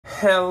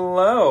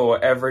Hello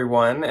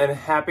everyone and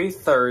happy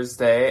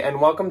Thursday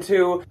and welcome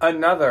to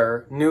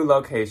another new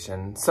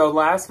location. So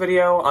last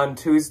video on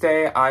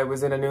Tuesday I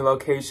was in a new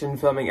location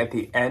filming. At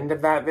the end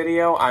of that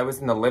video I was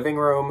in the living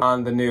room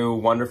on the new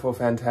wonderful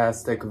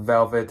fantastic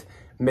velvet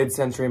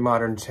mid-century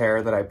modern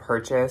chair that I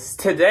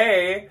purchased.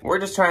 Today, we're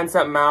just trying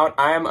something out.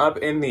 I am up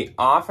in the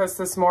office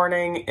this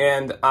morning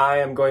and I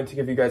am going to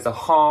give you guys a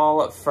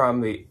haul from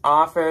the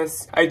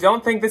office. I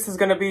don't think this is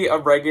gonna be a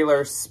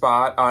regular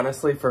spot,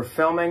 honestly, for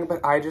filming,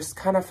 but I just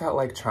kind of felt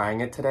like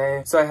trying it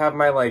today. So I have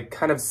my like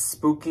kind of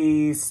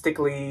spooky,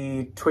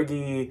 stickly,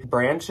 twiggy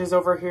branches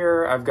over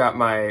here. I've got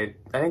my,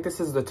 I think this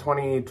is the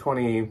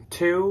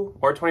 2022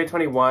 or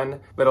 2021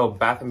 little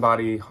Bath &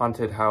 Body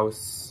haunted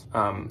house.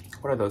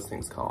 What are those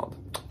things called?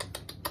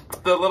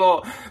 The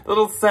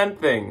little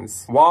scent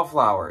things.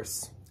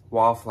 Wallflowers.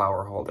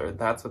 Wallflower holder,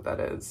 that's what that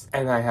is.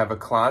 And I have a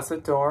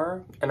closet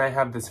door, and I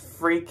have this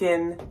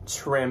freaking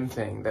trim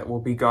thing that will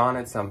be gone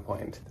at some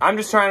point. I'm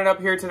just trying it up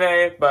here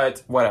today,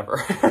 but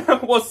whatever.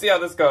 We'll see how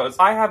this goes.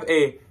 I have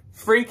a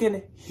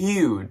freaking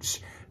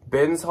huge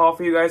bins haul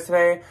for you guys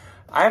today.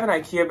 I have an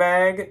IKEA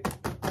bag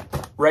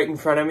right in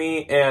front of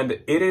me and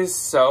it is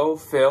so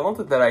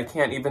filled that I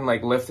can't even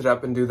like lift it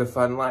up and do the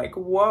fun like,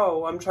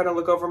 whoa, I'm trying to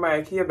look over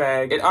my IKEA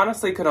bag. It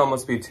honestly could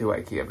almost be 2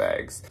 IKEA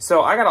bags.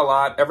 So I got a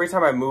lot. Every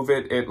time I move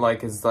it, it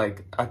like is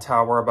like a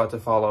tower about to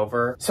fall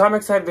over. So I'm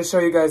excited to show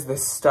you guys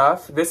this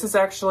stuff. This is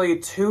actually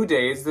 2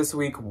 days this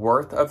week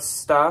worth of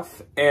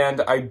stuff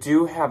and I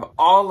do have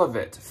all of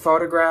it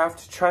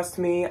photographed. Trust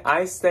me,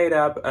 I stayed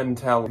up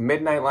until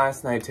midnight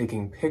last night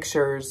taking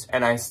pictures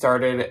and I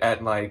started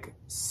at like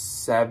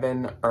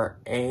 7 or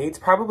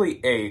 8,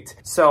 probably 8.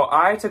 So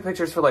I took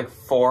pictures for like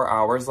 4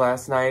 hours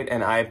last night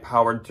and I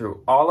powered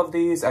through all of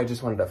these. I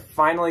just wanted to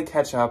finally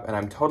catch up and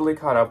I'm totally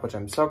caught up, which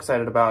I'm so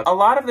excited about. A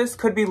lot of this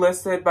could be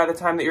listed by the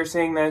time that you're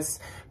seeing this,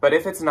 but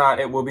if it's not,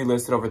 it will be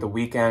listed over the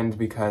weekend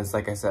because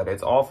like I said,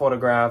 it's all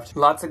photographed.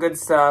 Lots of good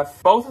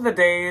stuff. Both of the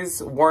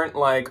days weren't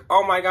like,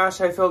 oh my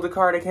gosh, I filled a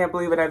cart, I can't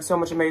believe it, I have so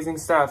much amazing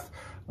stuff,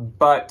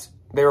 but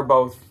they were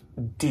both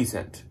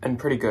decent and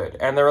pretty good.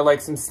 And there were like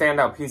some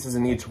standout pieces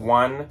in each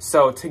one.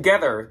 So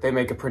together they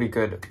make a pretty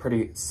good,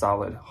 pretty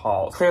solid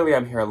haul. Clearly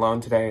I'm here alone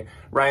today.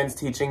 Ryan's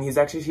teaching. He's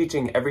actually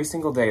teaching every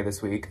single day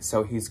this week,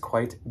 so he's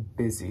quite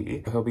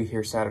busy. He'll be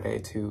here Saturday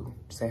to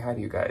say hi to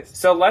you guys.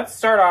 So let's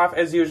start off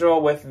as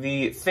usual with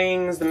the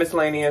things, the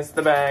miscellaneous,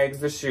 the bags,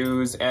 the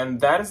shoes, and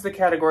that is the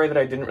category that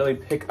I didn't really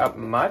pick up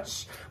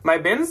much. My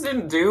bins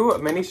didn't do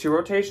many shoe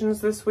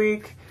rotations this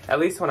week, at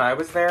least when I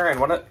was there, and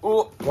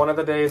one of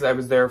the days I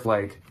was there for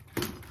like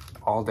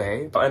all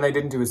day and they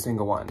didn't do a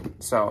single one.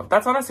 So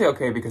that's honestly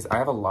okay because I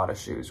have a lot of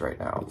shoes right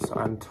now. So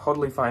I'm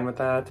totally fine with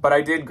that. But I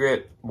did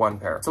get 1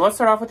 pair. So let's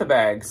start off with the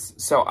bags.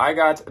 So I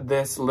got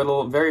this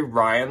little very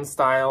Ryan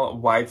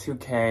style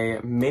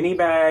Y2K mini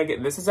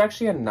bag. This is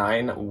actually a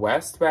 9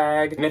 West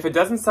bag. And if it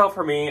doesn't sell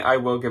for me, I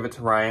will give it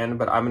to Ryan,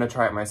 but I'm gonna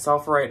try it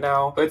myself right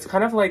now. It's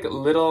kind of like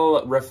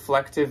little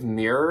reflective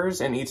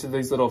mirrors in each of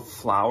these little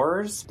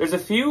flowers. There's a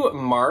few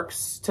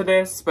marks to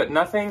this, but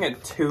nothing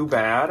too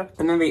bad.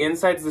 And then the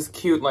inside is this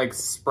cute like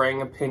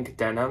spring pink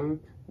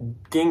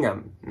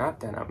gingham, not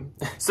denim.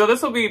 So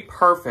this will be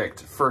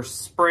perfect for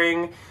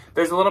spring.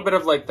 There's a little bit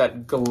of like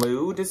that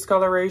glue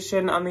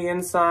discoloration on the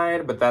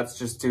inside, but that's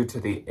just due to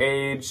the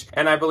age.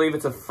 And I believe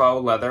it's a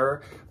faux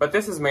leather, but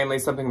this is mainly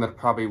something that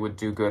probably would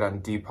do good on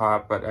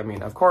Depop. But I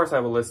mean, of course I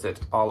will list it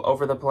all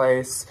over the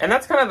place. And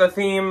that's kind of the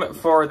theme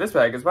for this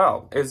bag as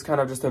well, is kind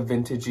of just a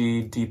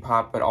vintagey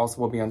Depop, but also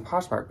will be on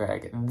Poshmark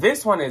bag.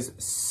 This one is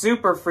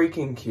super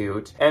freaking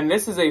cute. And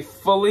this is a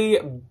fully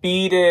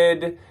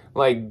beaded,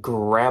 like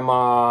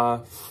grandma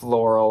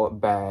floral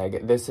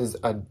bag. This is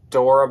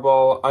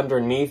adorable.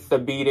 Underneath the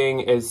beading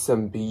is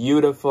some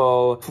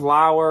beautiful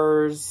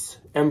flowers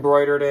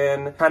embroidered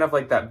in, kind of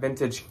like that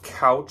vintage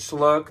couch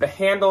look. The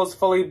handle is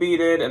fully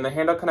beaded and the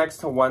handle connects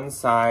to one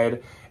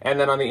side. And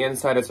then on the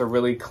inside, it's a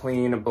really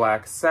clean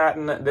black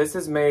satin. This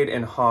is made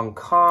in Hong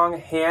Kong,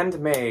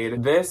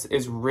 handmade. This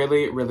is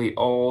really, really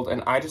old.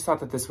 And I just thought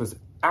that this was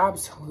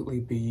absolutely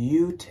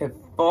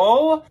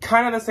beautiful.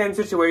 Kind of the same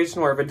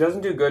situation where if it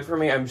doesn't do good for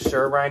me, I'm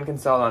sure Ryan can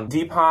sell it on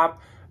Depop.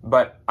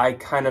 But I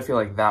kind of feel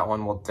like that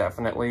one will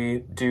definitely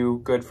do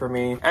good for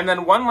me. And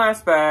then one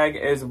last bag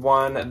is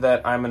one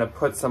that I'm gonna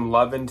put some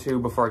love into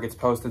before it gets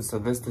posted, so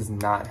this does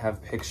not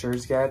have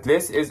pictures yet.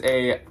 This is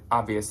a,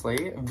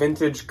 obviously,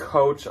 vintage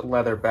Coach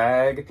leather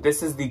bag.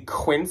 This is the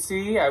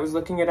Quincy, I was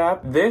looking it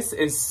up. This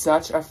is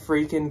such a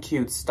freaking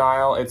cute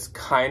style. It's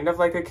kind of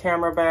like a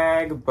camera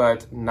bag,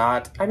 but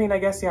not, I mean, I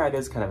guess, yeah, it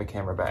is kind of a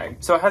camera bag.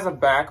 So it has a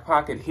back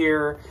pocket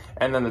here,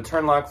 and then the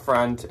turn lock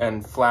front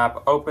and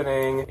flap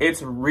opening.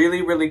 It's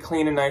really, really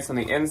clean and nice on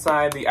the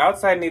inside. The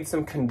outside needs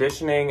some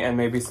conditioning and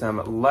maybe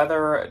some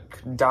leather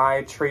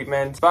dye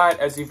treatment. But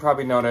as you've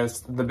probably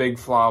noticed, the big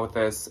flaw with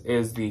this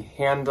is the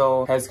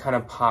handle has kind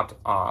of popped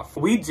off.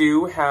 We do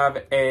do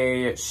have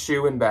a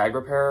shoe and bag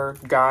repair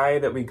guy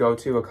that we go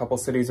to a couple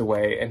cities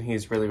away, and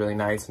he's really, really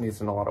nice, and he's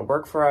done a lot of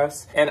work for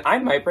us. And I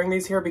might bring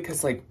these here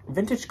because like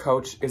vintage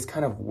Coach is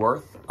kind of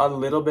worth a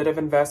little bit of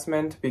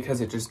investment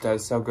because it just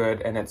does so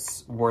good and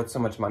it's worth so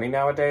much money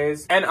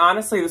nowadays. And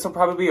honestly, this will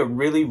probably be a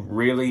really,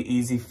 really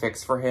easy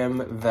fix for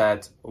him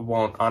that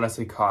won't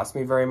honestly cost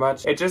me very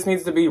much. It just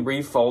needs to be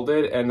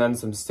refolded and then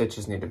some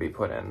stitches need to be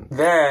put in.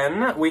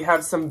 Then we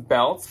have some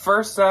belts.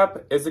 First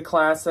up is a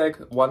classic,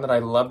 one that I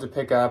love to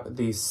pick up,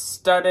 the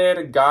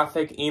studded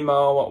Gothic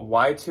Emo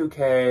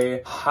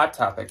Y2K Hot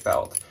Topic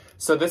belt.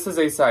 So this is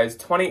a size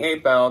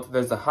 28 belt.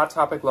 There's the Hot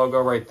Topic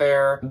logo right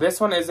there. This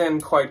one is in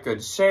quite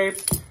good shape.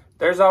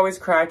 There's always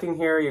cracking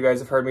here. You guys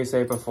have heard me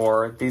say it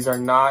before. These are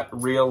not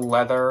real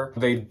leather.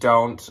 They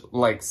don't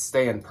like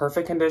stay in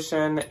perfect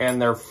condition,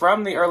 and they're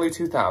from the early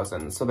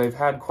 2000s. So they've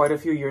had quite a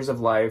few years of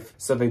life.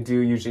 So they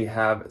do usually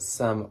have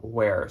some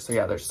wear. So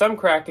yeah, there's some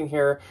cracking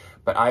here,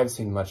 but I've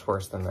seen much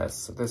worse than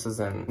this. This is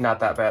in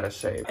not that bad a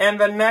shape. And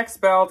the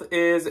next belt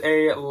is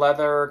a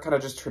leather, kind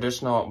of just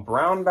traditional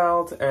brown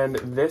belt. And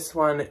this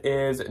one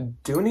is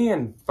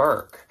Dooney &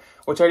 Burke,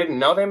 which I didn't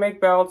know they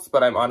make belts,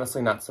 but I'm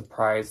honestly not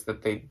surprised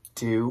that they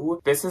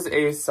do. This is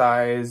a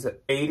size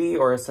 80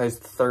 or a size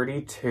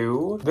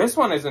 32. This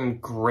one is in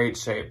great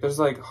shape. There's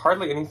like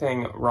hardly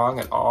anything wrong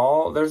at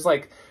all. There's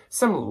like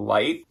some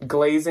light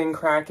glazing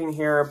cracking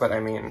here, but I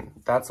mean,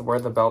 that's where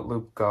the belt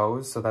loop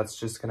goes, so that's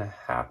just gonna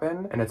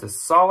happen. And it's a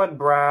solid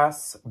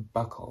brass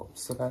buckle,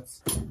 so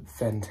that's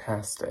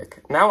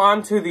fantastic. Now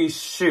on to the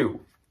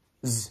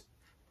shoes.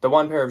 The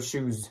one pair of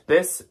shoes.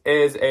 This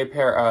is a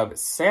pair of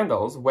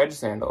sandals, wedge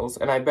sandals,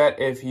 and I bet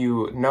if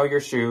you know your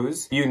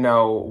shoes, you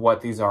know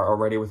what these are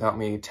already without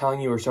me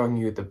telling you or showing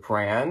you the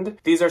brand.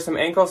 These are some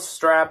ankle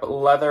strap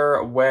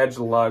leather wedge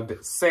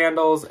lugged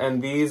sandals,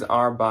 and these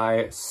are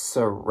by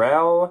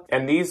Resell.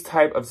 And these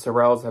type of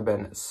Sorels have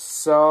been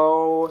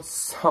so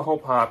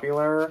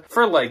popular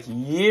for like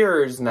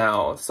years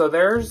now. So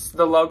there's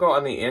the logo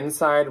on the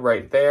inside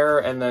right there,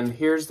 and then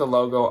here's the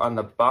logo on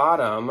the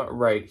bottom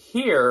right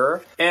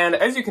here. And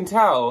as you can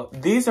tell,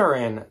 these are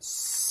in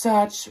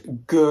such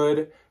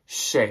good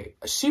shape.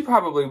 She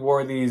probably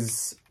wore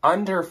these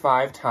under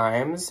 5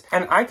 times,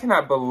 and I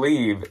cannot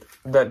believe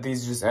that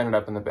these just ended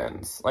up in the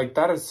bins. Like,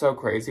 that is so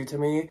crazy to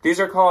me.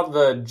 These are called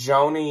the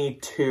Joni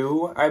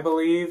 2, I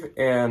believe,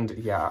 and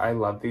yeah, I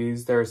love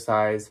these. They're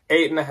size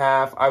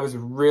 8.5. I was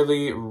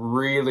really,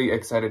 really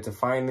excited to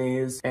find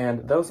these,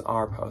 and those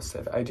are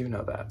posted. I do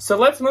know that. So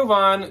let's move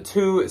on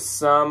to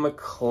some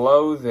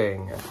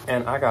clothing,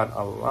 and I got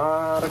a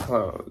lot of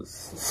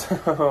clothes,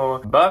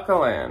 so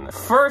buckle in.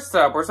 First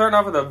up, we're starting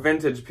off with a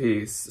vintage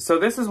piece. So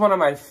this is one of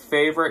my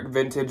favorite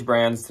vintage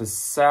brands to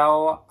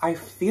sell. I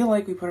feel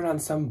like we put it on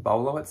some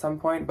bolo at some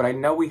point, but I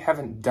know we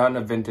haven't done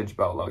a vintage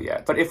bolo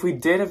yet. But if we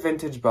did a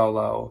vintage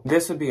bolo,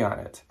 this would be on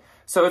it.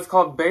 So it's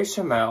called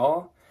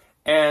Bechamel,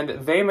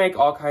 and they make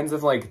all kinds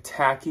of like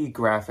tacky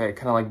graphic,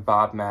 kind of like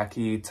Bob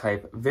Mackie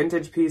type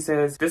vintage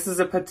pieces. This is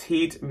a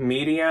petite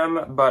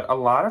medium, but a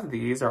lot of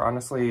these are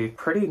honestly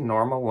pretty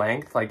normal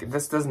length. Like,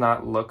 this does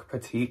not look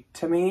petite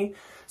to me.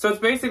 So it's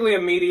basically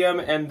a medium,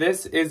 and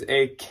this is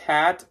a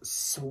cat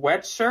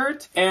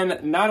sweatshirt.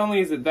 And not only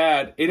is it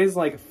that, it is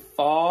like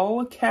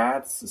fall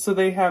cats. So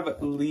they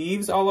have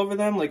leaves all over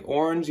them, like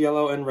orange,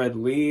 yellow, and red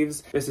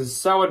leaves. This is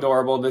so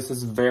adorable. This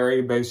is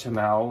very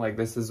Bechamel. Like,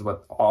 this is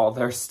what all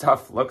their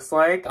stuff looks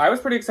like. I was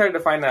pretty excited to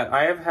find that.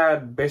 I have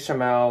had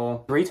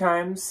Bechamel 3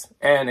 times,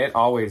 and it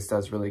always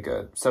does really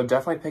good. So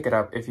definitely pick it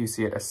up if you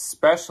see it,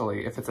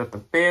 especially if it's at the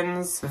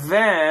bins.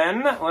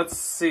 Then, let's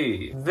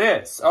see.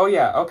 This. Oh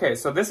yeah, okay.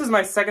 So this is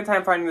my second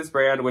time finding this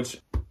brand, which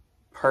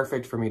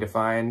perfect for me to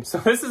find. So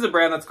this is a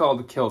brand that's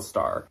called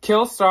Killstar.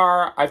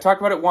 Killstar, I've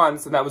talked about it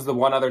once, and that was the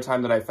one other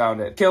time that I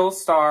found it.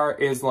 Killstar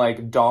is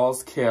like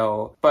Dolls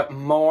Kill, but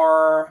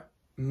more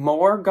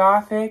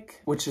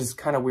gothic, which is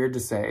kind of weird to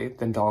say,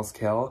 than Dolls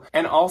Kill.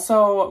 And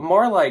also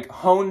more like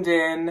honed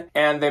in,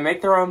 and they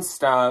make their own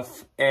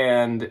stuff,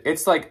 and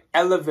it's like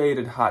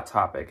elevated Hot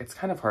Topic. It's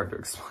kind of hard to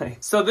explain.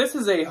 So this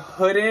is a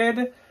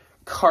hooded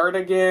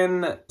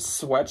cardigan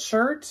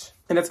sweatshirt,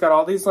 and it's got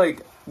all these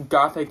like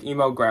gothic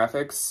emo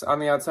graphics on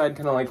the outside,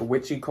 kind of like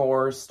witchy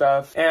core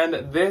stuff.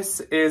 And this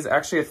is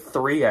actually a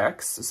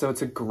 3X, so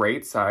it's a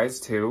great size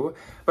too.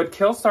 But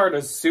Killstar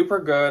does super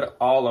good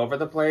all over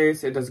the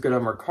place. It does good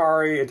on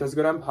Mercari, it does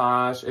good on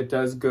Posh, it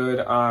does good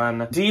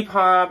on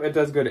Depop, it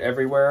does good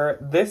everywhere.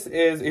 This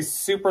is a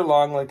super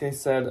long, like I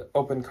said,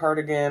 open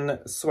cardigan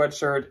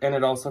sweatshirt, and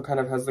it also kind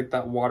of has like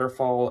that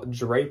waterfall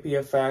drapey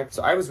effect.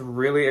 So I was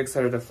really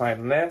excited to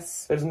find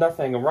this. There's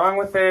nothing wrong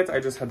with it. I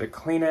just had to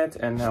clean it,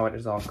 and now it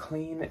is all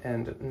clean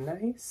and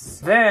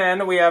nice.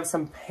 Then we have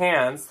some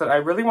pants that I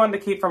really wanted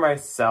to keep for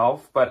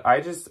myself, but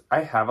I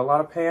have a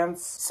lot of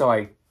pants, so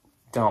I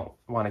don't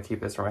want to keep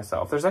this for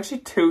myself. There's actually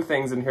 2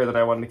 things in here that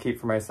I wanted to keep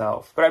for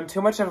myself, but I'm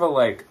too much of a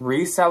like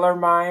reseller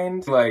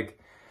mind, like,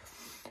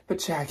 but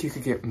Jack, you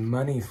could get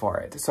money for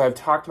it. So I've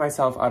talked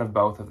myself out of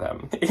both of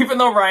them. Even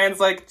though Ryan's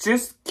like,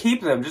 just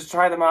keep them, just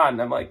try them on.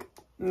 And I'm like,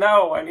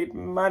 No, I need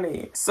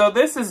money. So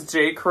this is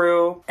J.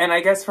 Crew, and I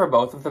guess for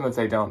both of them, if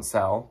they don't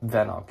sell,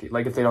 then I'll keep,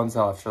 like if they don't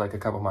sell after like a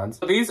couple months.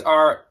 So these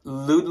are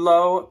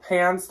Ludlow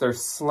pants. They're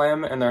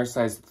slim and they're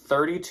size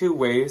 32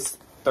 waist,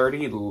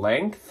 30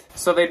 length.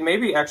 So they'd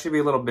maybe actually be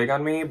a little big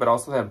on me, but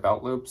also they have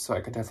belt loops, so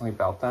I could definitely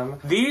belt them.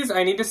 These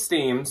I need to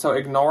steam, so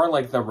ignore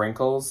like the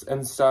wrinkles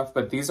and stuff,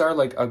 but these are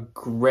like a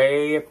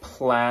gray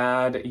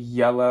plaid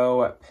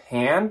yellow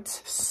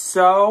pant.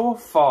 So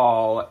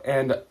fall,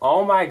 and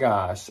oh my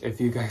gosh,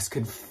 if you guys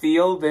could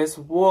feel this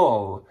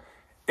wool,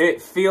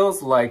 it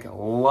feels like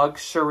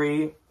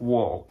luxury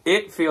wool.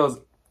 It feels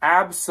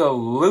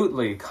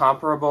absolutely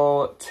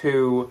comparable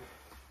to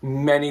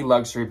many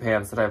luxury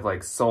pants that I've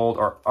like sold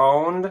or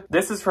owned.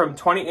 This is from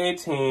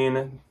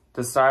 2018.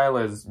 The style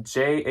is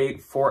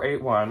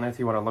J8481 if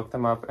you want to look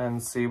them up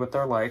and see what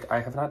they're like. I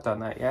have not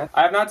done that yet.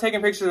 I have not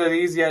taken pictures of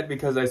these yet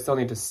because I still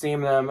need to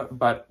steam them,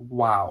 but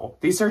wow.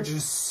 These are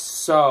just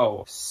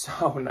so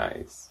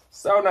nice.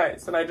 So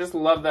nice, and I just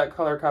love that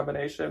color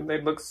combination. They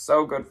look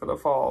so good for the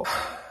fall.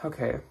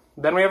 Okay,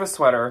 then we have a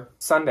sweater,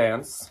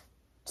 Sundance,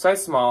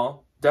 size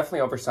small.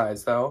 Definitely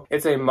oversized though.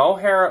 It's a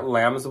mohair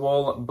lamb's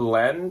wool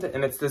blend,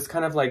 and it's this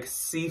kind of like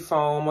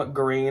seafoam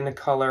green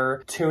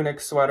color tunic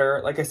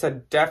sweater. Like I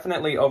said,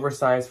 definitely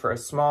oversized for a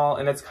small,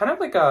 and it's kind of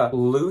like a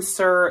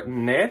looser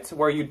knit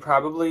where you'd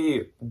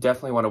probably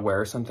definitely want to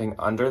wear something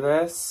under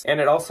this.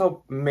 And it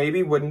also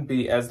maybe wouldn't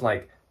be as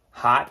like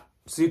hot,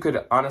 so you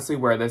could honestly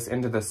wear this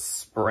into the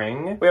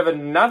spring. We have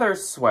another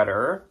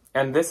sweater,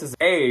 and this is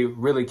A,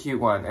 really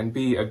cute one, and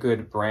B, a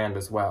good brand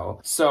as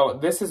well. So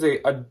this is a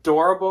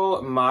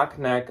adorable mock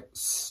neck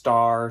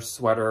star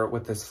sweater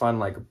with this fun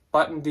like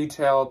button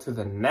detail to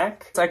the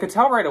neck. So I could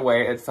tell right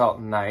away it felt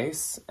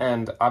nice,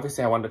 and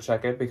obviously I wanted to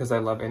check it because I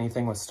love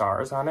anything with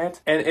stars on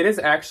it. And it is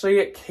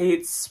actually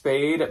Kate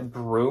Spade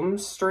Broome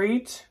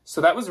Street. So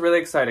that was really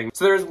exciting.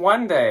 So there's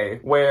one day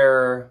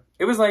where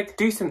it was like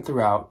decent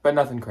throughout, but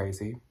nothing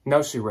crazy.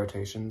 No shoe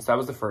rotations. That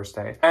was the first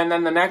day. And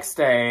then the next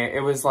day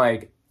it was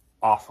like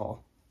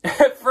awful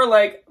for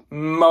like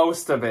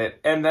most of it,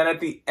 and then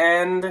at the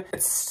end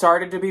it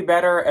started to be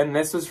better, and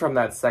this was from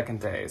that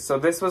second day. So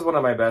this was one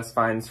of my best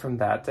finds from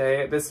that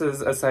day. This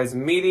is a size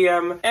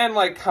medium, and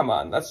like come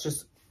on, that's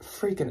just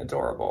freaking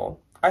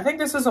adorable. I think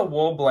this is a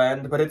wool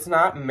blend, but it's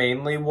not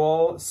mainly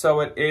wool,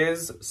 so it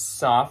is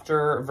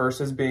softer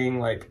versus being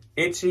like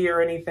itchy or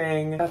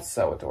anything. That's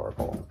so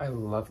adorable. I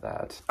love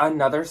that.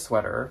 Another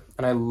sweater,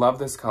 and I love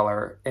this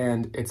color,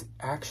 and it's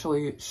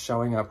actually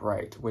showing up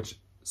right, which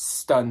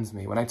stuns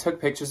me. When I took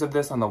pictures of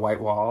this on the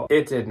white wall,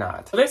 it did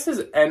not. So this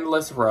is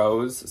Endless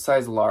Rose,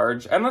 size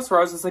large. Endless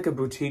Rose is like a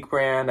boutique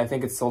brand. I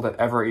think it's sold at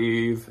Ever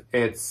Eve.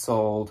 It's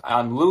sold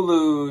on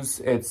Lulu's.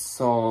 It's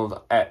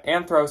sold at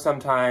Anthro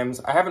sometimes.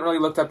 I haven't really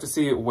looked up to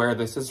see where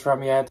this is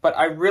from yet, but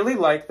I really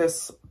like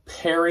this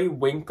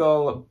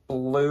periwinkle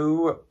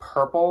blue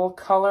purple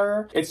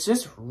color. It's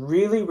just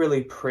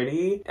really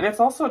pretty, and it's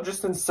also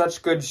just in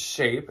such good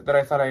shape that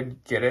I thought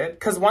I'd get it,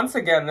 because once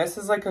again this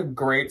is like a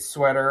great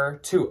sweater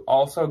to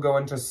also go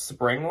into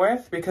spring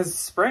with, because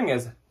spring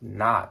is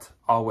not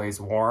always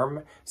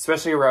warm,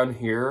 especially around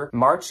here.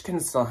 March can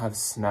still have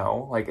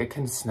snow. Like it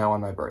can snow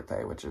on my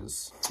birthday, which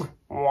is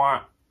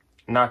not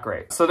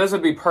great. So this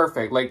would be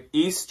perfect, like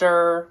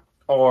Easter,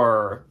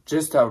 or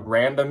just a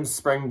random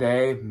spring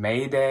day,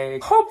 May Day.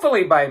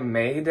 Hopefully by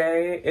May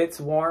Day, it's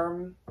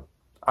warm,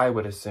 I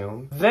would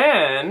assume.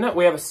 Then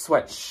we have a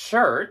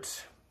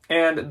sweatshirt,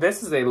 and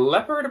this is a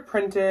leopard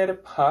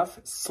printed puff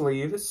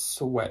sleeve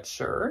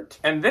sweatshirt.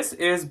 And this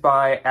is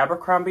by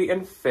Abercrombie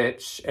 &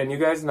 Fitch. And you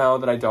guys know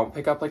that I don't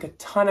pick up like a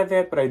ton of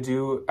it, but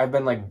I've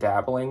been like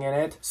dabbling in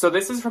it. So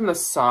this is from the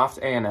Soft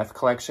A&F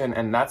collection,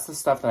 and that's the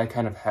stuff that I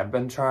kind of have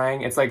been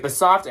trying. It's like the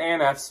Soft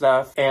A&F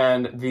stuff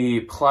and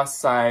the plus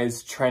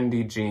size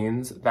trendy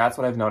jeans. That's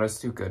what I've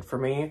noticed do good for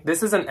me.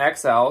 This is an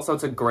XL, so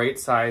it's a great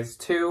size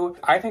too.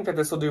 I think that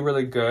this will do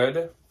really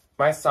good.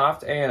 My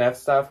Soft A&F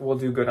stuff will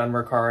do good on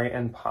Mercari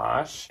and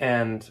Posh.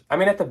 And I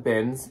mean, at the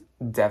bins,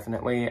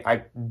 definitely.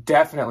 I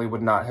definitely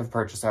would not have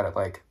purchased that at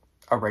like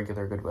a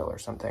regular Goodwill or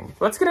something.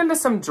 Let's get into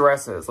some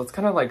dresses. Let's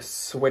kind of like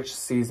switch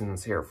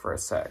seasons here for a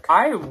sec.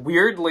 I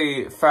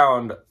weirdly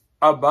found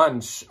a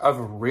bunch of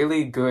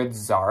really good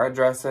Zara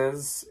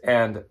dresses,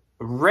 and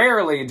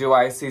rarely do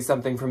I see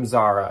something from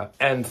Zara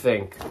and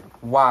think,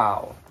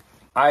 wow,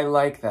 I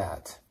like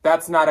that.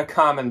 That's not a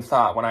common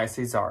thought when I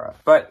see Zara.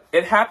 But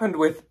it happened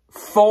with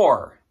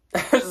 4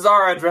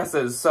 Zara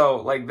dresses. So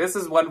like this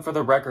is one for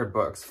the record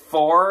books.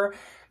 4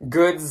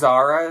 good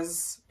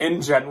Zaras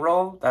in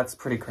general. That's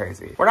pretty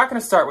crazy. We're not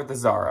going to start with the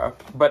Zara,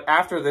 but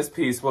after this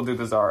piece, we'll do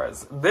the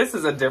Zaras. This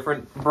is a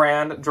different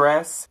brand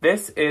dress.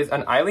 This is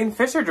an Eileen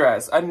Fisher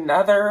dress,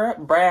 another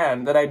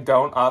brand that I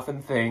don't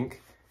often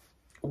think,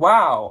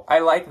 wow,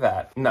 I like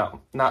that.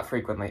 No, not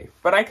frequently,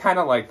 but I kind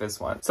of like this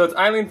one. So it's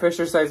Eileen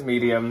Fisher size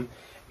medium.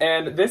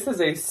 And this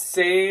is a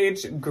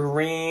sage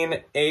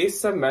green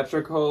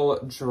asymmetrical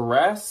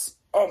dress.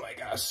 Oh my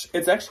gosh,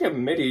 it's actually a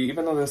midi,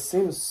 even though this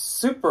seems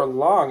super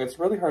long. It's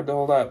really hard to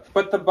hold up.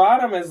 But the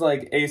bottom is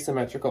like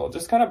asymmetrical.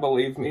 Just kind of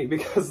believe me,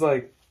 because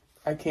like,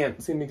 I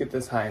can't seem to get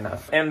this high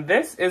enough. And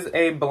this is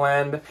a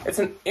blend. It's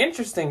an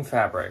interesting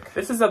fabric.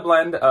 This is a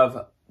blend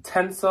of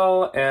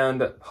Tencel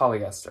and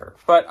polyester,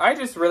 but I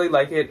just really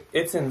like it.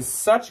 It's in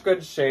such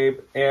good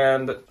shape,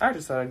 and I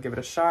just thought I'd give it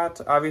a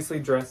shot. Obviously,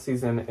 dress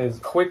season is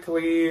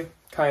quickly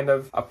kind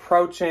of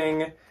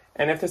approaching,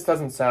 and if this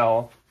doesn't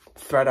sell,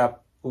 ThredUp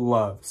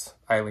loves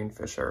Eileen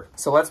Fisher.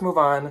 So let's move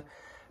on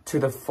to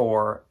the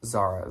 4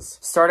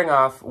 Zaras. Starting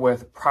off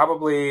with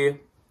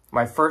probably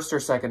my first or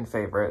second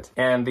favorite,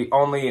 and the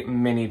only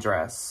mini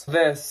dress.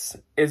 This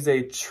is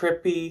a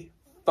trippy,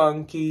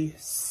 funky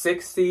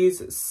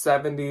 60s,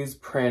 70s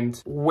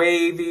print,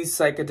 wavy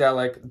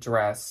psychedelic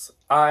dress.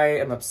 I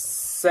am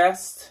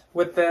obsessed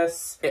with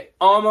this. It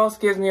almost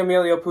gives me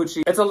Emilio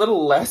Pucci. It's a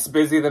little less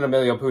busy than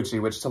Emilio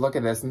Pucci, which to look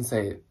at this and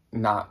say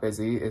not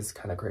busy is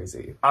kind of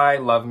crazy. I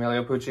love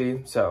Emilio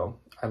Pucci, so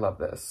I love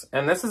this.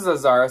 And this is a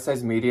Zara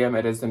size medium.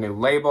 It is the new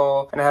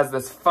label, and it has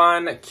this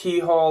fun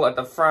keyhole at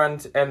the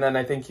front, and then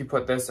I think you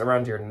put this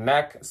around your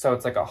neck, so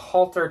it's like a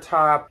halter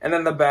top, and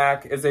then the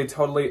back is a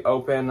totally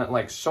open,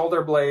 like,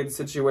 shoulder blade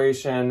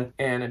situation,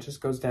 and it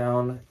just goes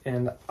down,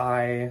 and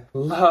I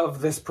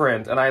love this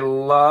print, and I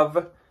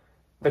love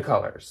the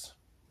colors.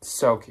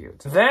 So cute.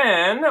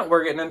 Then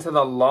we're getting into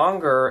the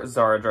longer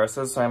Zara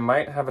dresses, so I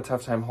might have a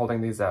tough time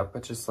holding these up,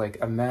 but just like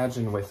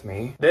imagine with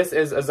me. This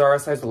is a Zara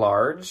size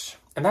large,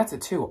 and that's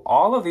it too.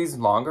 All of these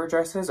longer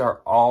dresses are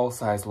all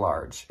size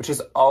large, which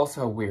is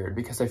also weird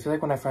because I feel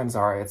like when I find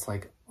Zara, it's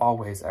like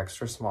always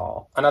extra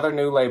small. Another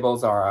new label,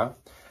 Zara.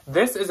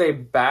 This is a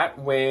bat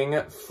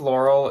wing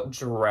floral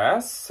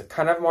dress,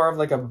 kind of more of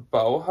like a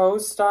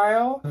boho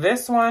style.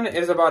 This one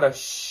is about a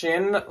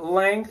shin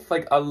length,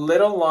 like a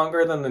little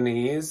longer than the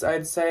knees,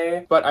 I'd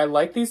say. But I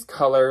like these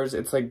colors.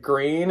 It's like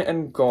green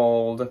and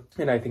gold,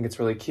 and I think it's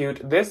really cute.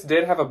 This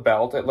did have a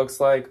belt, it looks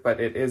like, but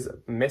it is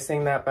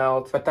missing that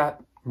belt. But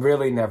that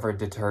really never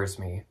deters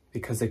me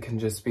because it can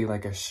just be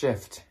like a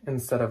shift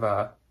instead of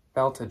a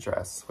belted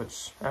dress,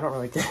 which I don't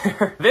really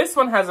care. This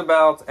one has a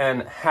belt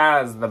and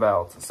has the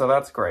belt, so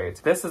that's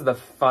great. This is the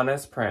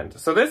funnest print.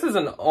 So this is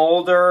an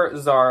older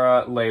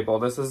Zara label.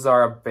 This is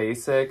Zara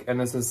Basic, and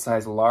this is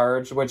size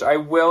large, which I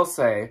will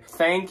say,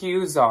 thank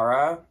you,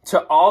 Zara,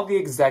 to all the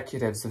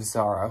executives of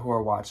Zara who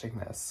are watching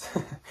this.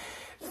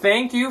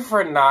 Thank you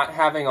for not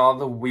having all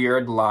the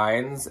weird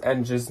lines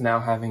and just now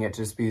having it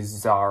just be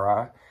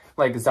Zara.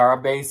 Like Zara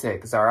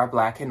Basic, Zara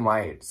Black and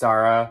White,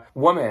 Zara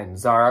Woman,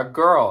 Zara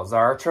Girl,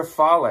 Zara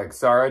Trifolic,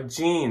 Zara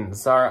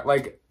Jeans, Zara,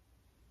 like,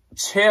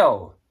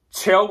 chill.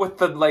 Chill with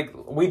the, like,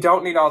 we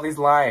don't need all these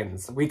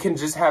lines. We can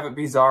just have it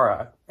be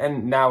Zara.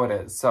 And now it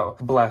is, so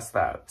bless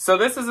that. So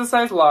this is a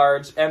size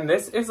large, and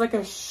this is like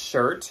a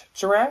shirt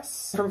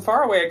dress. From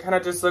far away, it kind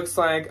of just looks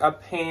like a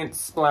paint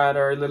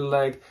splatter, little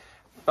like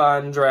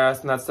fun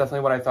dress, and that's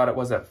definitely what I thought it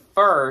was at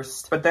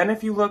first. But then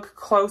if you look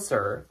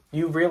closer,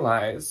 you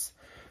realize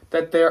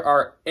that there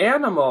are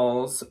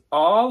animals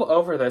all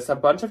over this, a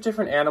bunch of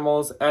different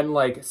animals, and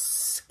like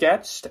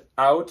sketched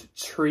out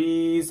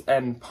trees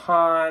and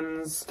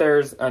ponds.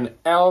 There's an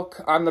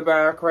elk on the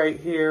back right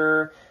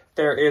here.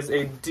 There is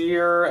a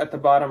deer at the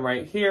bottom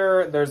right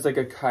here. There's like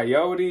a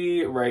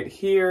coyote right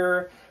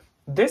here.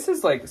 This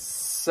is like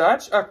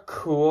such a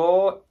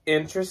cool,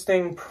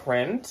 interesting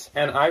print,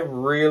 and I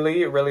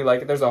really, really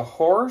like it. There's a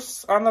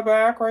horse on the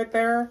back right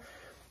there.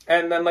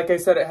 And then, like I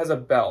said, it has a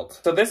belt.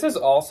 So this is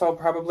also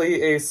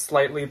probably a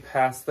slightly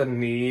past the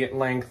knee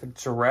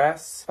length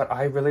dress, but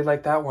I really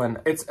like that one.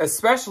 It's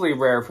especially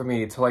rare for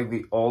me to like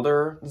the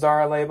older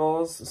Zara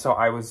labels, so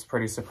I was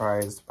pretty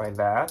surprised by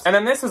that. And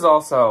then this is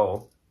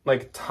also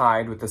like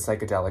tied with the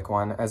psychedelic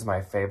one as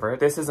my favorite.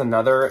 This is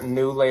another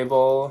new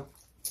label.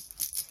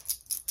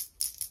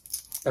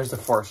 There's the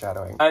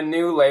foreshadowing. A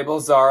new label,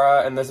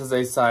 Zara, and this is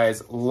a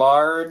size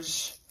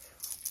large.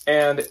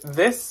 And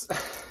this,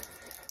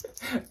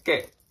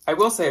 okay, I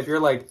will say if you're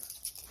like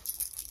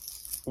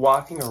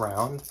walking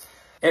around,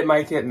 it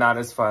might get not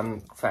as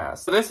fun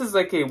fast. So this is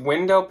like a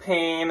window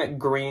pane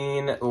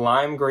green,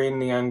 lime green,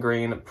 neon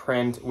green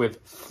print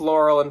with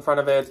floral in front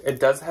of it. It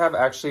does have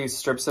actually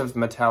strips of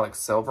metallic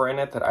silver in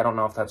it that I don't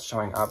know if that's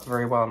showing up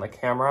very well on the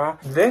camera.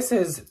 This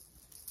is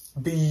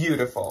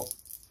beautiful.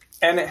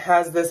 And it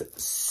has this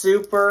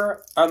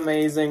super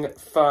amazing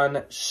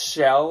fun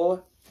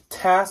shell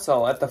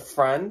tassel at the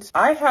front.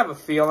 I have a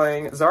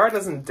feeling, Zara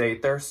doesn't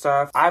date their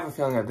stuff. I have a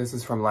feeling that this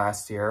is from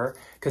last year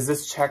because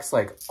this checks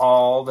like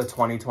all the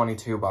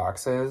 2022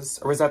 boxes.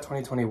 Or was that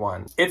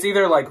 2021? It's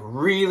either like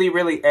really,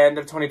 really end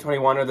of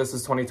 2021 or this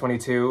is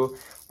 2022.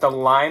 The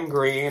lime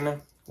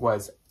green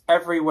was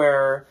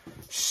everywhere.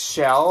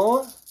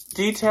 Shell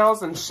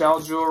details and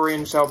shell jewelry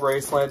and shell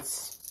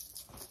bracelets.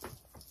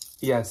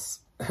 Yes,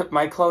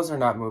 my clothes are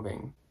not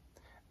moving.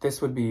 This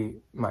would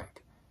be Mike.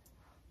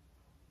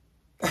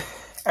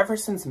 Ever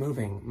since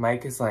moving,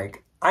 Mike is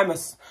like, I'm a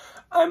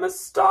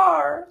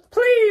star.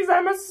 Please,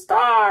 I'm a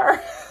star.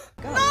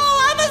 No,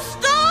 I'm a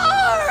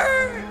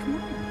star.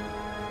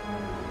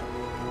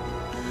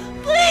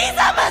 Please,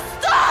 I'm a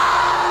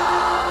star.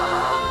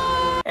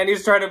 And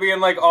Brittany's trying to be in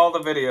like all the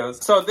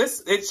videos. So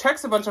it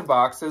checks a bunch of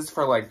boxes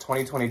for like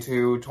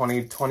 2022,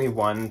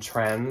 2021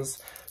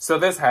 trends. So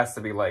this has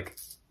to be like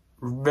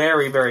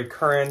very, very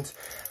current.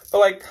 But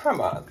like,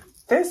 come on.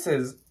 This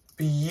is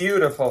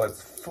beautiful.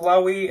 It's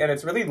flowy and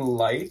it's really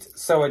light.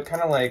 So it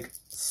kind of like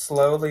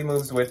slowly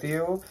moves with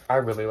you. I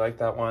really like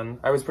that one.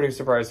 I was pretty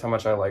surprised how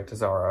much I liked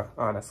Zara,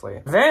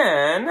 honestly.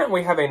 Then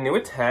we have a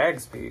new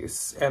tags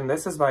piece, and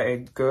this is by a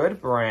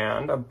good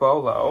brand, a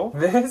Bolo.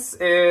 This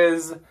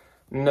is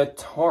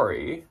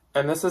Notori,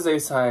 and this is a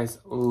size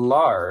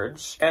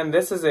large, and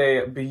this is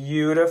a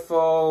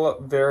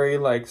beautiful, very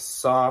like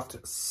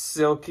soft,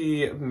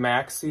 silky,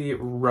 maxi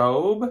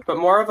robe, but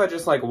more of a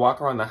just like walk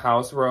around the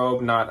house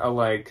robe, not a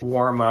like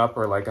warm up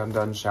or like I'm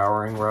done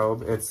showering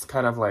robe. It's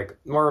kind of like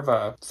more of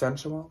a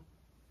sensual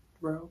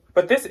robe.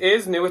 But this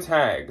is new with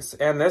tags,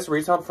 and this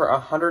retailed for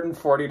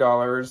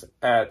 $140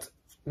 at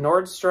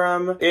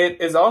Nordstrom. It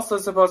is also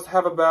supposed to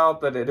have a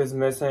belt that it is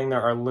missing.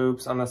 There are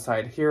loops on the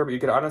side here, but you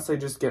could honestly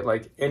just get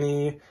like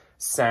any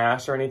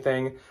sash or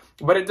anything,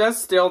 but it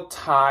does still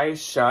tie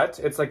shut.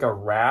 It's like a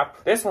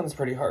wrap. This one's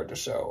pretty hard to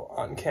show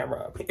on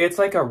camera. It's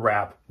like a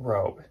wrap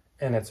robe,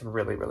 and it's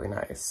really, really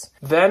nice.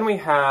 Then we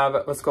have,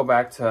 let's go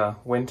back to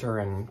winter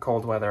and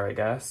cold weather, I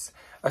guess,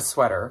 a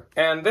sweater.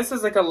 And this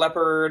is like a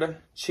leopard,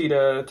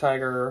 cheetah,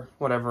 tiger,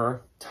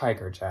 whatever,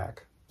 tiger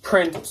jack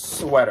print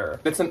sweater.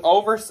 It's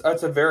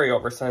a very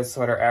oversized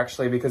sweater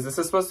actually, because this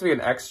is supposed to be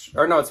an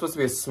extra, or no, it's supposed to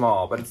be a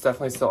small, but it's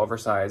definitely still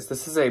oversized.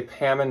 This is a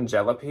Pam and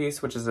Jella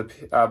piece, which is a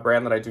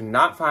brand that I do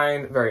not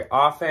find very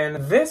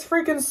often. This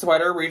freaking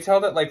sweater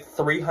retailed at like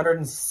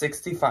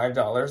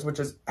 $365, which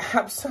is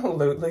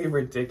absolutely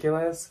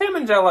ridiculous. Pam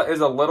and Jella is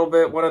a little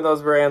bit one of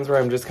those brands where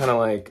I'm just kind of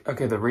like,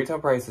 okay, the retail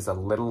price is a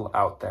little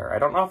out there. I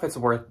don't know if it's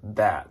worth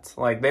that.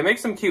 Like, they make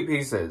some cute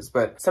pieces,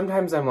 but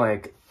sometimes I'm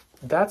like,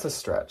 that's a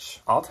stretch.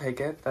 I'll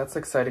take it. That's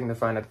exciting to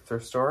find at the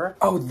thrift store.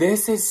 Oh,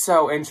 this is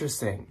so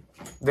interesting.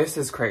 This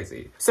is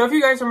crazy. So if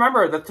you guys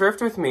remember the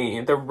thrift with me,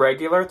 the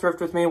regular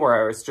thrift with me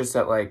where I was just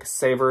at like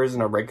Savers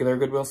and a regular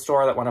Goodwill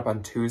store that went up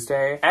on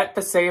Tuesday. At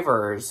the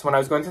Savers, when I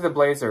was going through the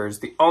blazers,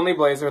 the only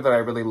blazer that I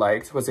really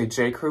liked was a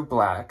J. Crew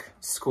black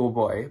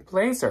schoolboy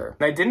blazer.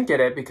 And I didn't get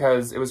it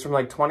because it was from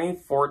like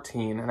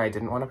 2014 and I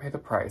didn't want to pay the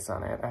price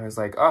on it. I was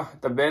like, oh,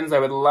 the bins, I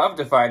would love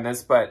to find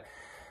this, but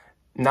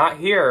not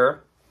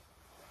here.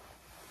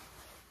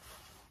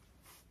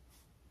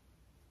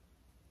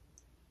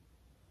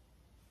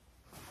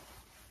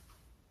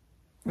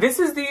 This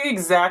is the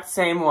exact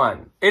same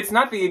one. It's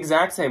not the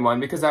exact same one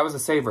because that was a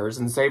Savers,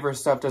 and Savers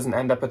stuff doesn't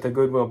end up at the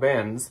Goodwill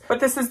bins. But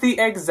this is the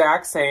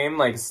exact same,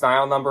 like,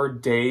 style number,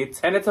 date,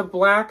 and it's a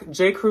black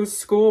J. Crew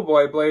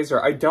schoolboy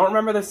blazer. I don't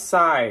remember the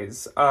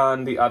size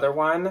on the other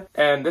one,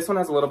 and this one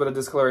has a little bit of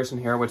discoloration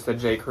here, which the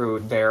J. Crew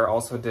there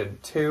also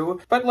did too.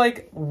 But,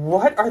 like,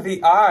 what are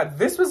the odds?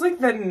 This was, like,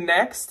 the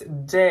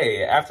next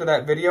day after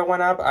that video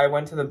went up, I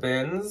went to the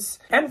bins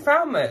and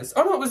found this.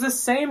 Oh, no, it was the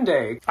same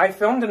day. I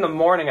filmed in the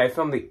morning. I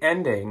filmed the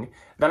ending.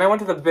 Then I went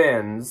to the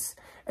bins,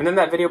 and then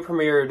that video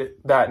premiered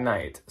that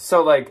night.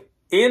 So, like,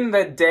 in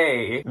the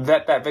day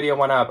that that video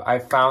went up, I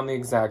found the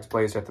exact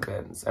blazer at the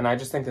bins. And I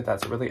just think that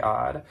that's really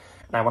odd.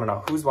 And I want to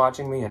know who's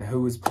watching me and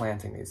who's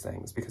planting these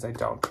things, because I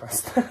don't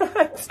trust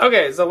that.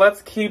 Okay, so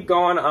let's keep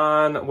going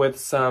on with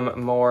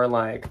some more,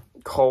 like,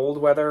 cold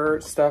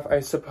weather stuff,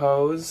 I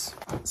suppose.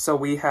 So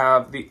we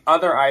have the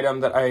other item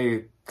that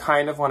I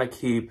kind of want to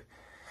keep,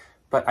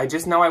 but I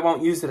just know I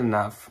won't use it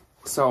enough.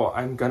 So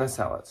I'm gonna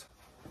sell it.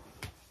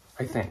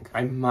 I think.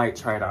 I might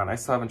try it on. I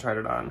still haven't tried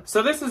it on.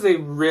 So this is a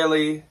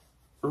really,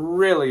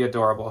 really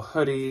adorable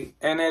hoodie,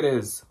 and it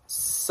is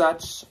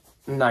such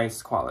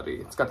nice quality.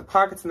 It's got the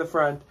pockets in the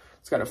front.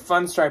 It's got a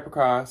fun stripe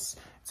across.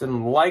 It's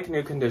in like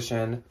new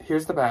condition.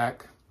 Here's the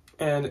back,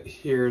 and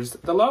here's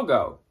the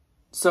logo.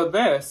 So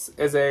this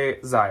is a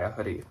Zaya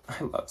hoodie.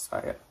 I love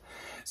Zaya.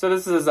 So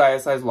this is a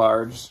Zaya size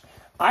large.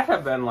 I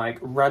have been like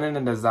running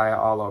into Zaya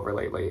all over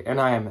lately,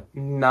 and I am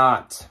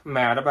not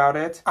mad about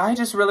it. I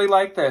just really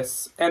like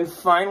this. And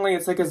finally,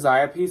 it's like a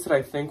Zaya piece that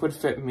I think would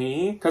fit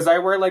me, because I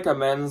wear like a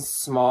men's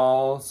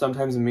small,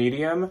 sometimes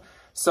medium.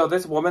 So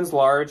this woman's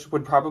large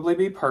would probably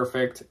be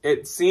perfect.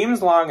 It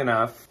seems long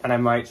enough, and I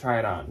might try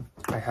it on.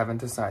 I haven't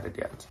decided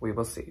yet. We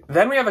will see.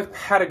 Then we have a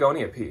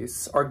Patagonia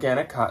piece,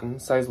 organic cotton,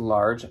 size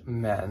large,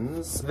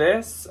 men's.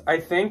 This, I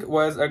think,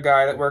 was a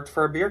guy that worked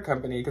for a beer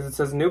company, because it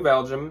says New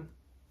Belgium.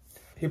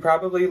 He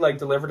probably like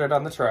delivered it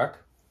on the truck,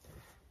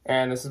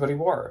 and this is what he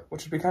wore,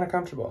 which would be kind of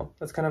comfortable.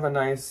 That's kind of a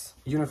nice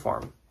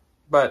uniform,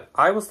 but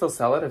I will still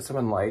sell it if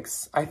someone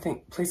likes. I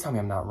think, please tell me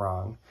I'm not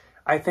wrong.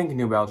 I think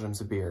New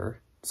Belgium's a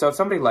beer. So if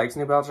somebody likes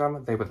New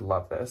Belgium, they would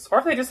love this. Or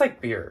if they just like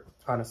beer,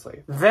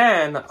 honestly.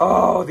 Then,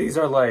 oh, these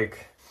are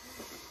like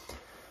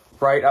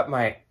right up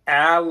my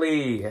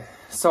alley.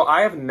 So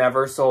I have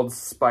never sold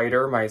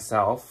Spider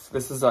myself.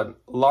 This is a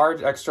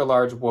large, extra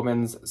large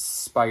woman's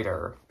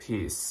Spider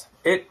piece.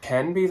 It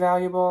can be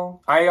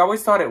valuable. I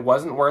always thought it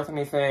wasn't worth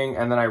anything,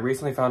 and then I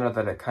recently found out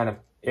that it kind of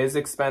is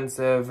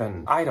expensive,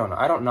 and I don't know.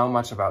 I don't know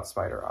much about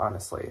Spider,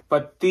 honestly.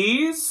 But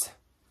these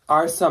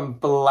are some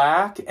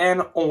black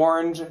and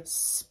orange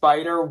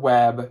spider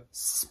web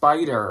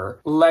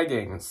spider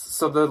leggings.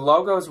 So the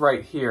logo's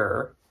right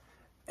here,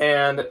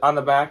 and on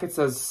the back it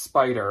says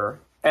spider,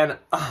 and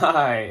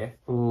I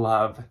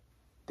love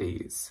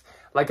these.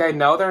 Like, I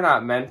know they're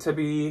not meant to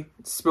be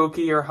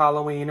spooky or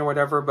Halloween or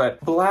whatever, but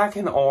black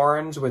and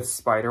orange with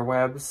spider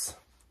webs.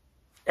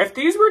 If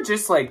these were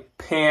just like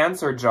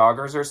pants or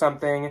joggers or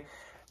something,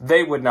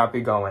 they would not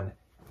be going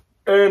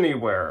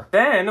anywhere.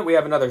 Then we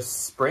have another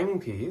spring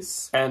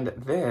piece, and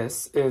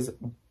this is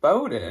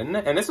Bowden,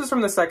 and this was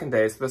from the second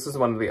day, so this is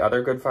one of the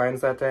other good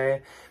finds that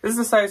day. This is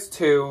a size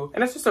 2,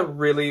 and it's just a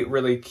really,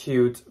 really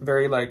cute,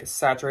 very like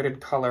saturated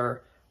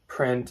color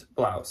print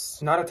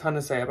blouse. Not a ton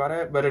to say about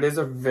it, but it is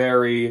a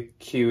very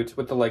cute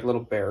with the like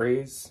little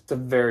berries. It's a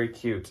very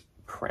cute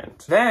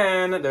print.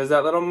 Then there's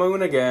that little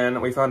moon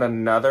again. We found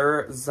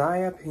another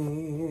Zaya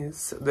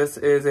piece. This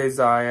is a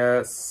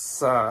Zaya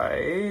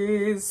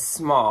size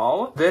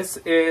small. This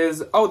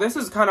is, oh, this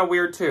is kind of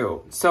weird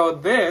too. So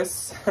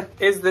this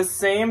is the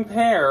same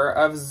pair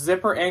of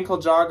zipper ankle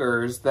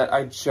joggers that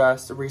I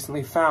just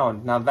recently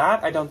found. Now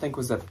that I don't think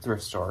was at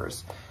thrift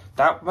stores.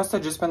 That must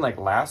have just been like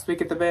last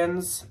week at the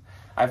bins.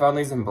 I found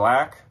these in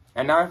black,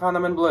 and now I found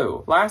them in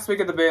blue. Last week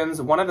at the bins,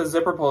 one of the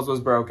zipper pulls was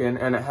broken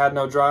and it had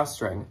no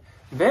drawstring.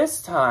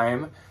 This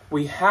time,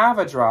 we have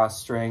a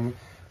drawstring,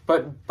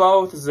 but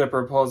both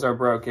zipper pulls are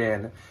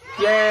broken.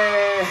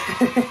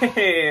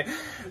 Yay!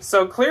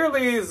 So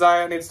clearly,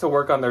 Zaya needs to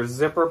work on their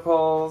zipper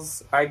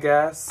pulls, I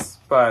guess,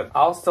 but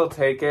I'll still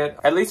take it.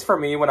 At least for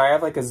me, when I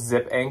have like a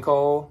zip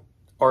ankle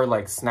or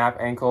like snap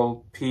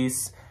ankle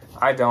piece,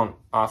 I don't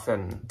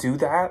often do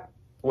that,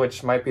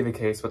 which might be the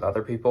case with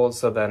other people.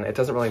 So then it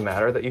doesn't really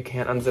matter that you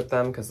can't unzip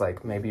them because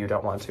like maybe you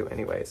don't want to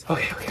anyways.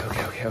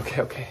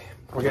 Okay.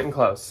 We're getting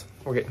close.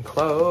 We're getting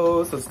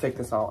close. Let's take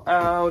this all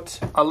out.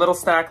 A little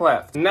stack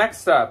left.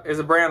 Next up is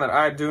a brand that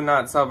I do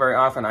not sell very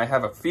often. I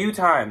have a few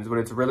times, but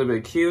it's really, really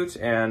cute,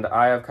 and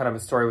I have kind of a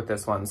story with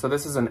this one. So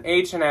this is an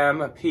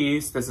H&M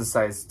piece. This is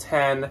size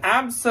 10.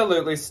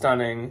 Absolutely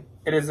stunning.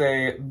 It is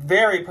a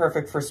very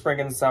perfect for spring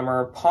and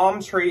summer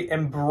palm tree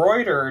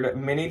embroidered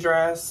mini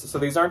dress. So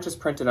these aren't just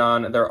printed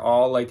on, they're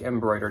all like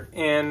embroidered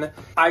in.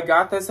 I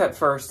got this at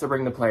first to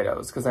bring the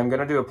Play-Dohs because I'm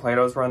gonna do a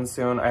Play-Dohs run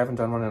soon. I haven't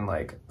done one in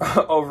like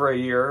over a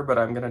year, but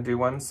I'm gonna do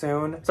one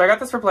soon. So I got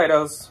this for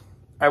Play-Dohs.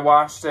 I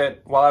washed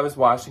it. While I was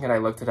washing it, I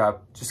looked it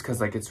up just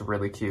because like it's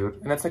really cute.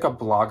 And it's like a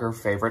blogger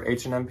favorite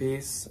H&M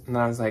piece. And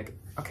then I was like,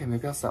 okay,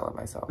 maybe I'll sell it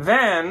myself.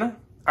 Then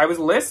I was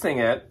listing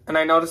it, and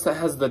I noticed it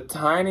has the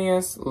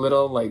tiniest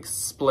little like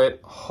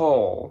split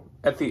hole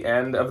at the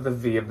end of the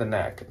V of the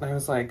neck. And I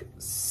was like,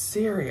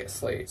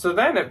 seriously? So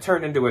then it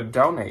turned into a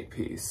donate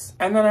piece.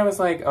 And then I was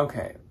like,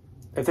 okay,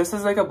 if this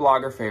is like a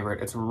blogger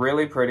favorite, it's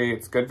really pretty,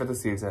 it's good for the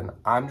season,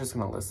 I'm just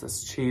gonna list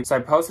this cheap. So I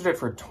posted it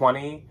for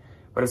 20,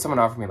 but if someone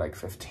offered me like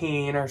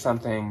 15 or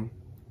something,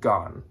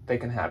 gone, they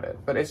can have it.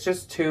 But it's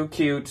just too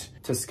cute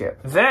to skip.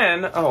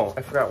 Then, oh,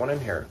 I forgot one in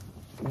here.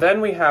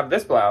 Then we have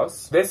this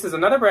blouse. This is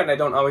another brand I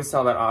don't always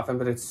sell that often,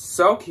 but it's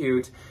so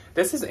cute.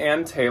 This is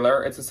Ann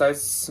Taylor. It's a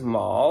size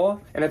small,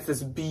 and it's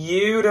this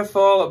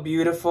beautiful,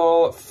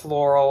 beautiful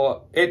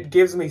floral. It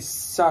gives me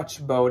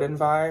such Bowden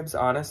vibes,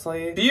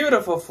 honestly.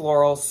 Beautiful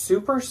floral,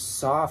 super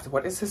soft.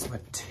 What is this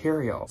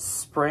material?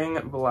 Spring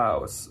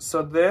blouse.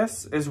 So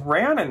this is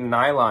rayon and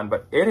nylon,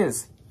 but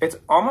it's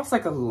almost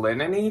like a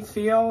linen-y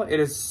feel.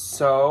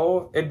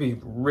 It'd be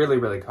really,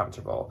 really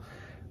comfortable.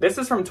 This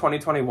is from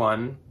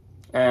 2021.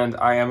 And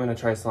I am gonna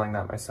try selling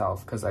that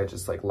myself because I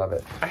just like love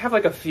it. I have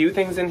like a few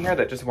things in here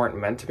that just weren't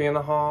meant to be in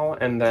the haul,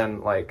 and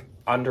then like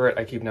under it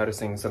I keep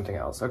noticing something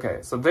else. Okay,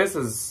 so this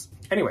is,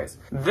 anyways,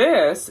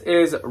 this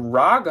is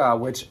Raga,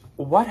 which,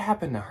 what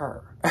happened to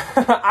her?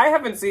 I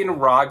haven't seen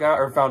Raga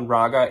or found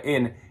Raga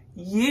in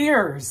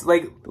years,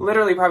 like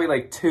literally probably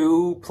like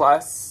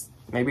 2+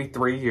 maybe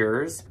 3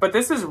 years. But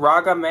this is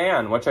Raga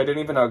Man, which I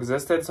didn't even know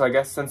existed. So I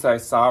guess since I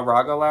saw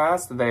Raga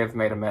last, they have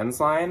made a men's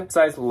line,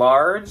 size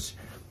large.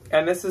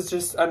 And this is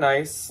just a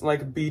nice,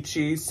 like,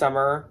 beachy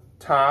summer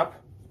top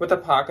with a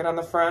pocket on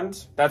the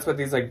front. That's what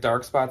these, like,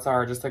 dark spots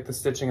are, just, like, the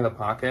stitching of the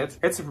pocket.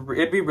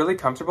 It'd be really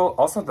comfortable.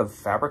 Also, the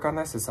fabric on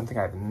this is something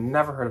I've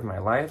never heard of in my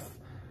life.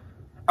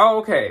 Oh,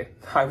 okay.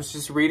 I was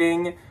just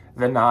reading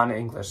the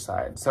non-English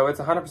side. So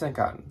it's 100%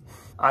 cotton.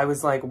 I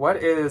was like, what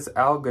is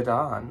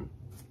algodón?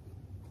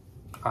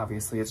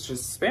 Obviously, it's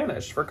just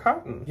Spanish for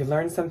cotton. You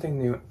learn something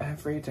new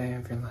every day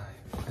of your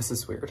life. This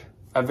is weird.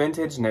 A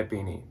vintage knit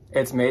beanie.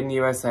 It's made in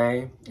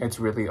USA, it's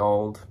really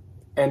old.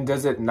 And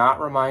does it not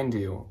remind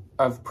you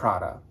of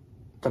Prada?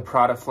 The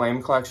Prada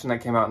Flame collection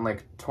that came out in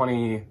like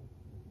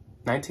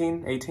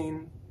 2019,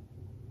 18?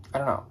 I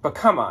don't know. But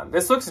come on,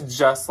 this looks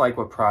just like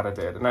what Prada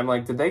did. And I'm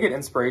like, did they get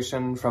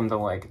inspiration from the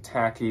like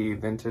tacky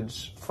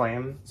vintage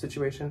flame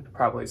situation?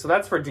 Probably. So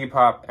that's for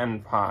Depop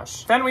and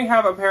Posh. Then we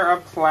have a pair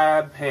of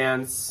plaid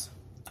pants.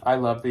 I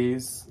love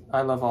these.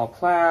 I love all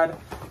plaid.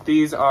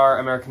 These are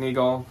American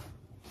Eagle,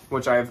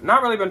 which I've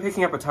not really been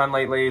picking up a ton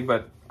lately,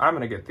 but I'm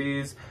gonna get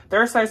these.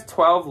 They're a size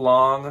 12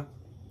 long,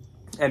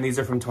 And these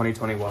are from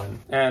 2021.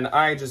 And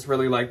I just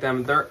really like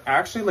them. They're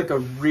actually like a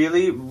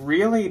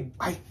really,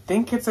 I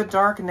think it's a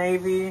dark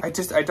navy. I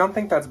don't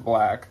think that's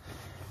black.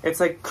 It's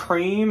like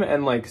cream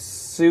and like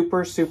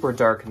super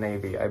dark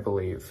navy, I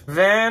believe.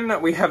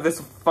 Then we have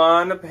this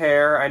fun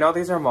pair. I know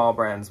these are mall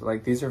brands, but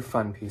like these are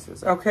fun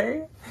pieces,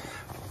 okay?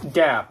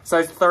 Gap,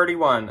 size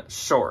 31,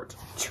 short,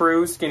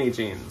 true skinny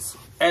jeans.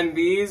 And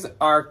these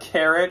are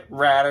carrot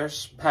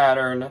radish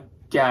pattern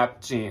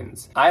Gap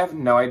jeans. I have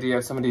no idea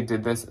if somebody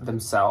did this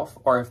themselves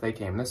or if they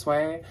came this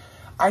way.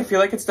 I feel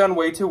like it's done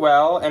way too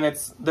well, and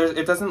it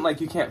doesn't,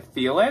 like, you can't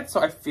feel it, so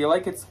I feel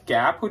like it's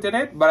Gap who did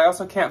it, but I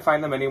also can't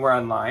find them anywhere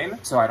online,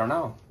 so I don't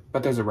know.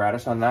 But there's a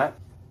radish on that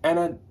and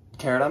a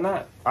carrot on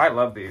that. I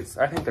love these.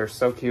 I think they're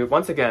so cute.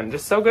 Once again,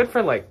 just so good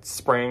for like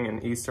spring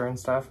and Easter and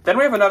stuff. Then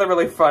we have another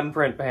really fun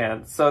print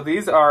pants. So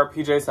these are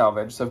PJ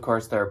Salvage, so of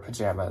course they're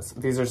pajamas.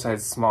 These are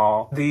size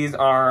small. These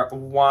are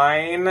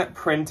wine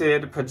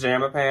printed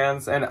pajama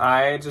pants, and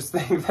I just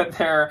think that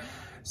they're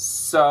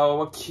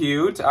so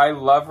cute. I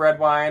love red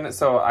wine,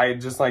 so I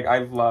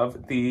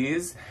love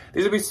these.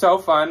 These would be so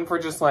fun for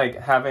just like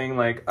having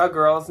like a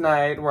girls'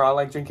 night. We're all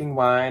like drinking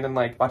wine and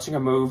like watching a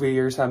movie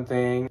or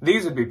something.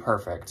 These would be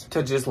perfect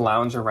to just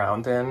lounge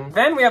around in.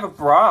 Then we have a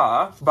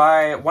bra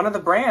by one of the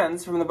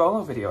brands from the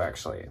Bolo video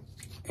actually.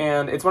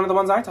 And it's one of the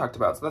ones I talked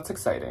about, so that's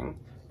exciting.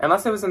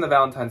 Unless it was in the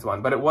Valentines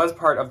one, but it was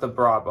part of the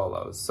bra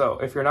bolos. So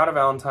if you're not a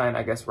Valentine,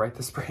 I guess write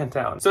this brand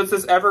down. So it's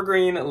this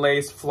evergreen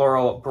lace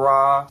floral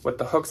bra with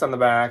the hooks on the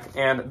back.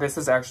 And this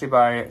is actually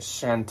by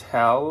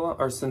Chantel,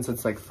 or since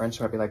it's like French,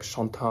 it might be like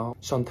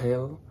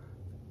Chantel.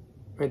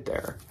 Right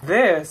there.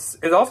 This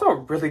is also a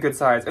really good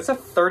size. It's a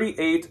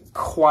 38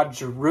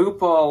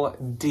 quadruple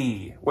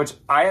D, which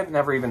I have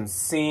never even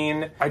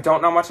seen. I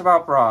don't know much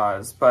about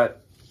bras,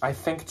 but I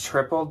think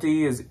triple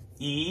D is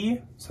E.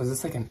 So is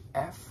this like an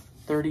F?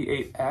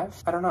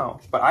 38F? I don't know.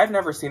 But I've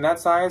never seen that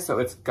size, so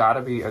it's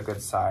gotta be a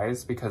good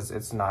size because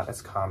it's not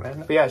as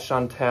common. But yeah,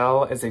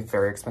 Chantel is a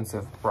very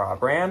expensive bra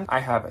brand. I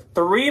have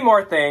 3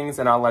 more things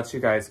and I'll let you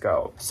guys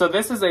go. So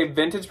this is a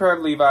vintage pair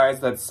of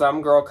Levi's that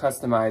some girl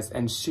customized,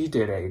 and she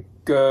did a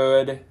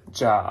good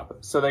job.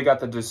 So they got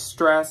the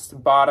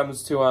distressed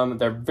bottoms to them.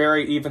 They're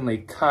very evenly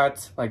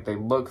cut, like they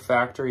look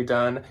factory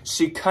done.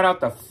 She cut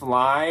out the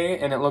fly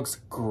and it looks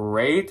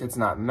great. It's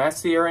not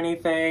messy or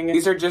anything.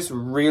 These are just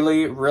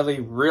really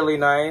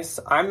nice.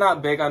 I'm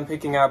not big on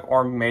picking up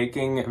or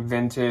making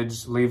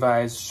vintage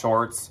Levi's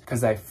shorts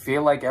because I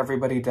feel like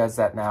everybody does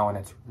that now and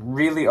it's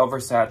really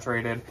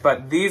oversaturated.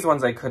 But these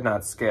ones I could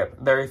not skip.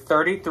 They're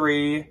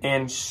 33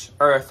 inch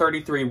or a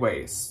 33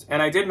 waist.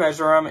 And I did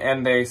measure them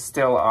and they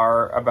still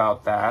are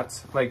about that.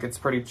 Like it's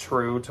pretty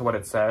true to what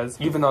it says,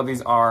 even though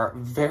these are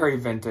very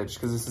vintage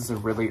because this is a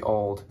really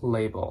old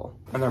label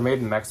and they're made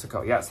in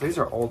Mexico. Yeah, so these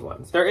are old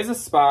ones. There is a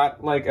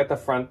spot like at the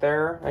front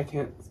there. I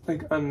can't,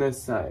 like on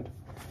this side.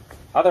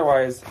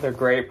 Otherwise, they're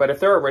great, but if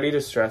they're already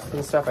distressed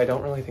and stuff, I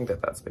don't really think that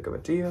that's big of a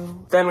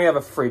deal. Then we have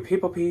a free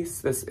people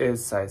piece. This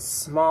is size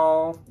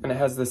small, and it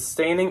has this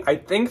staining, I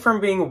think from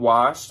being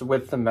washed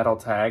with the metal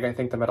tag. I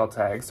think the metal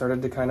tag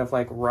started to kind of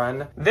like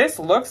run. This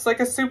looks like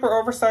a super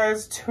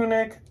oversized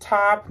tunic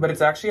top, but it's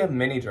actually a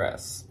mini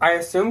dress. I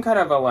assume kind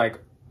of a like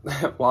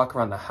walk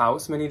around the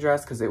house mini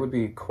dress because it would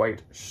be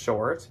quite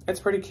short. It's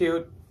pretty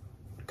cute.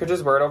 Could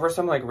just wear it over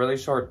some like really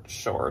short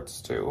shorts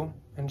too.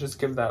 And just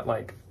give that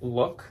like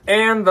look.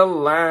 And the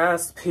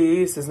last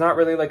piece is not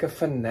really like a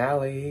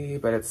finale,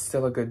 but it's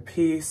still a good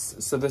piece.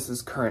 So this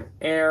is Current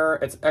Air.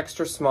 It's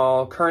extra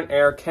small. Current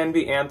Air can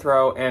be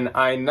anthro, and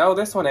I know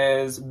this one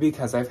is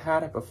because I've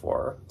had it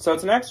before. So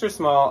it's an extra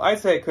small. I'd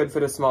say it could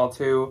fit a small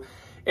too.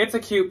 It's a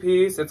cute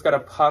piece. It's got a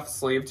puff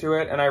sleeve to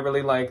it, and I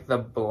really like the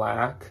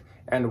black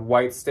and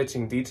white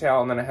stitching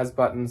detail, and then it has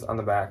buttons on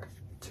the back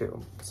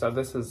too. So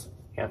this is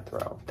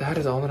anthro. That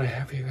is all that I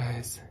have for you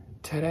guys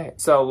today.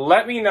 So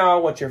let me know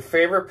what your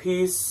favorite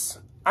piece.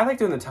 I like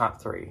doing the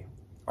top 3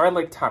 or I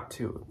like top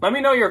 2. Let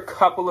me know your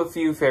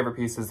few favorite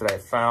pieces that I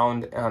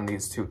found on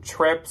these 2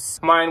 trips.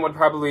 Mine would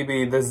probably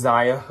be the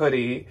Zaya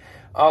hoodie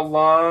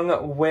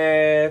along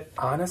with,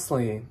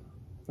 honestly,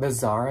 the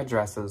Zara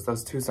dresses.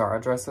 Those 2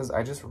 Zara dresses,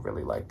 I just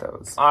really like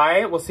those.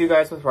 I will see you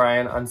guys with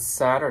Ryan on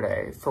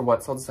Saturday for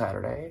What Sold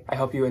Saturday. I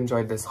hope you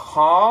enjoyed this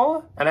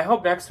haul, and I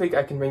hope next week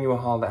I can bring you a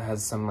haul that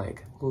has some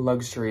like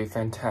luxury,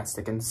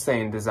 fantastic,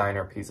 insane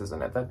designer pieces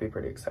in it. That'd be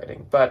pretty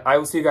exciting. But I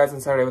will see you guys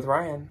on Saturday with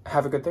Ryan.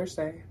 Have a good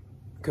Thursday.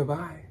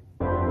 Goodbye.